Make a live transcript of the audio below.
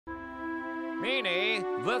Winnie,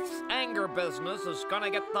 this anger business is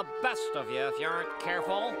gonna get the best of you if you aren't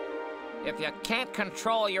careful. If you can't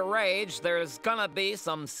control your rage, there's gonna be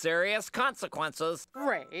some serious consequences.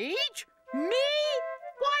 Rage? Me?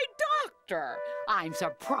 Why, Doctor, I'm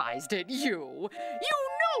surprised at you.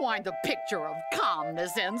 You know I'm the picture of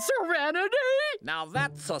calmness and serenity. Now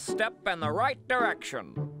that's a step in the right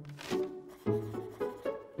direction.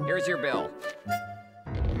 Here's your bill.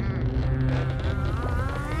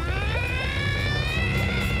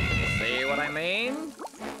 See what I mean?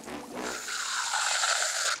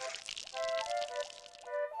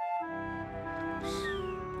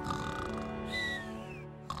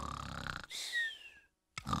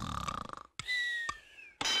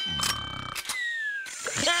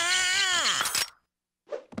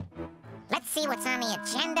 Let's see what's on the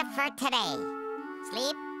agenda for today.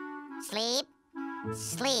 Sleep, sleep,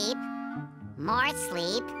 sleep, more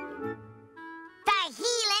sleep. The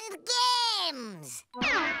Healing Games!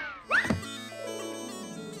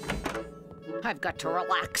 I've got to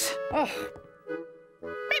relax. Oh.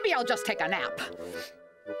 Maybe I'll just take a nap.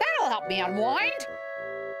 That'll help me unwind.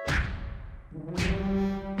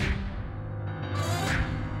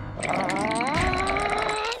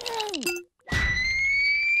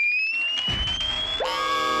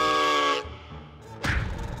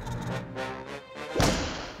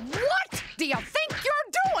 What do you think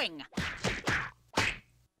you're doing?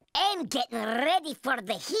 I'm getting ready for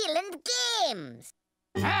the Healing Games.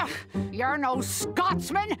 Ugh, you're no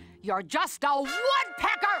Scotsman. You're just a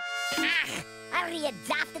woodpecker. Ah, are you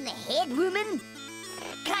daft in the head, woman?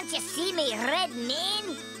 Can't you see me red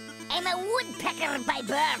mane? I'm a woodpecker by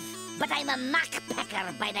birth, but I'm a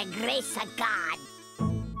mackpecker by the grace of God.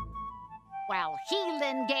 Well,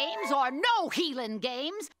 healing games or no healing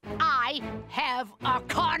games, I have a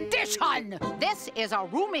condition. This is a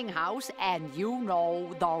rooming house, and you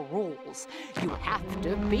know the rules. You have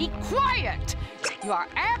to be quiet. You are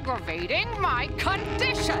aggravating my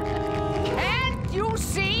condition. Can't you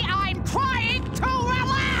see I'm trying to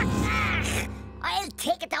relax? Ah, I'll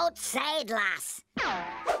take it outside, lass.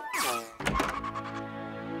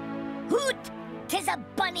 Hoot! 'Tis a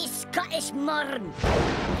bonny Scottish morn.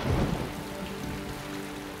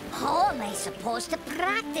 How am I supposed to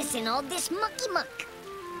practice in all this mucky-muck?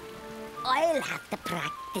 I'll have to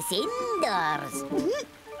practice indoors.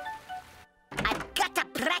 I've got to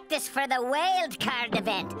practice for the wild card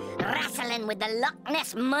event, wrestling with the Loch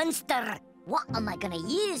Ness Monster. What am I gonna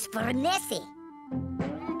use for Nessie?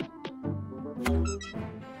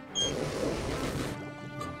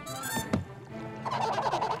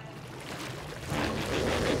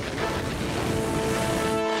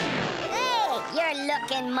 You're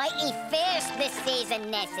looking mighty fierce this season,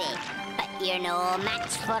 Nessie. But you're no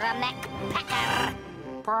match for a mackpecker.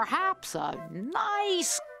 Perhaps a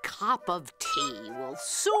nice cup of tea will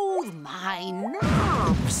soothe my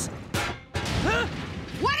nerves. Huh?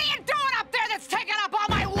 What are you doing up there that's taking up all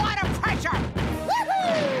my water pressure?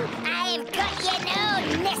 Woohoo! I've got you now,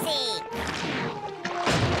 Nessie.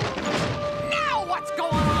 Now what's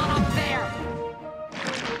going on up there?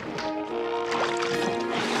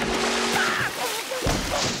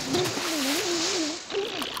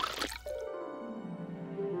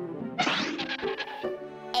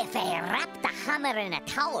 If I wrap the hammer in a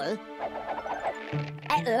towel,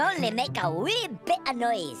 it'll only make a wee bit of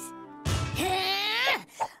noise.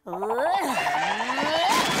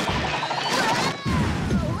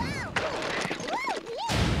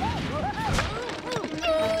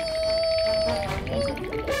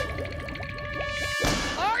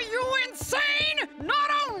 Are you insane? Not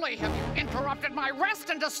only have you interrupted my rest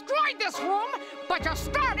and destroyed this room, but you're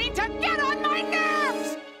starting to get on my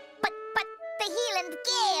nerves! But the Healing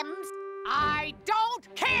Games... I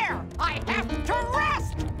don't care! I have to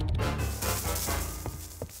rest!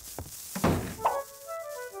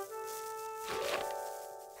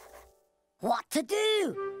 What to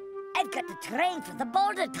do? I've got to train for the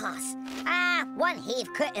boulder toss. Ah, one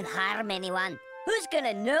heave couldn't harm anyone. Who's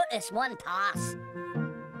gonna notice one toss?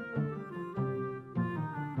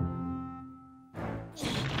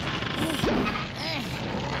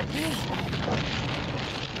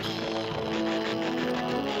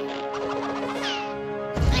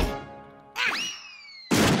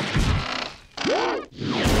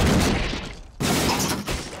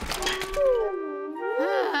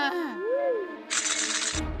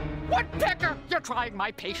 Woodpecker, you're trying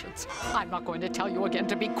my patience. I'm not going to tell you again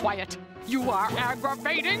to be quiet. You are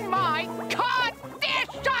aggravating my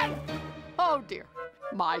condition! Oh, dear.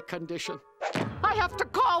 My condition. I have to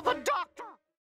call the doctor.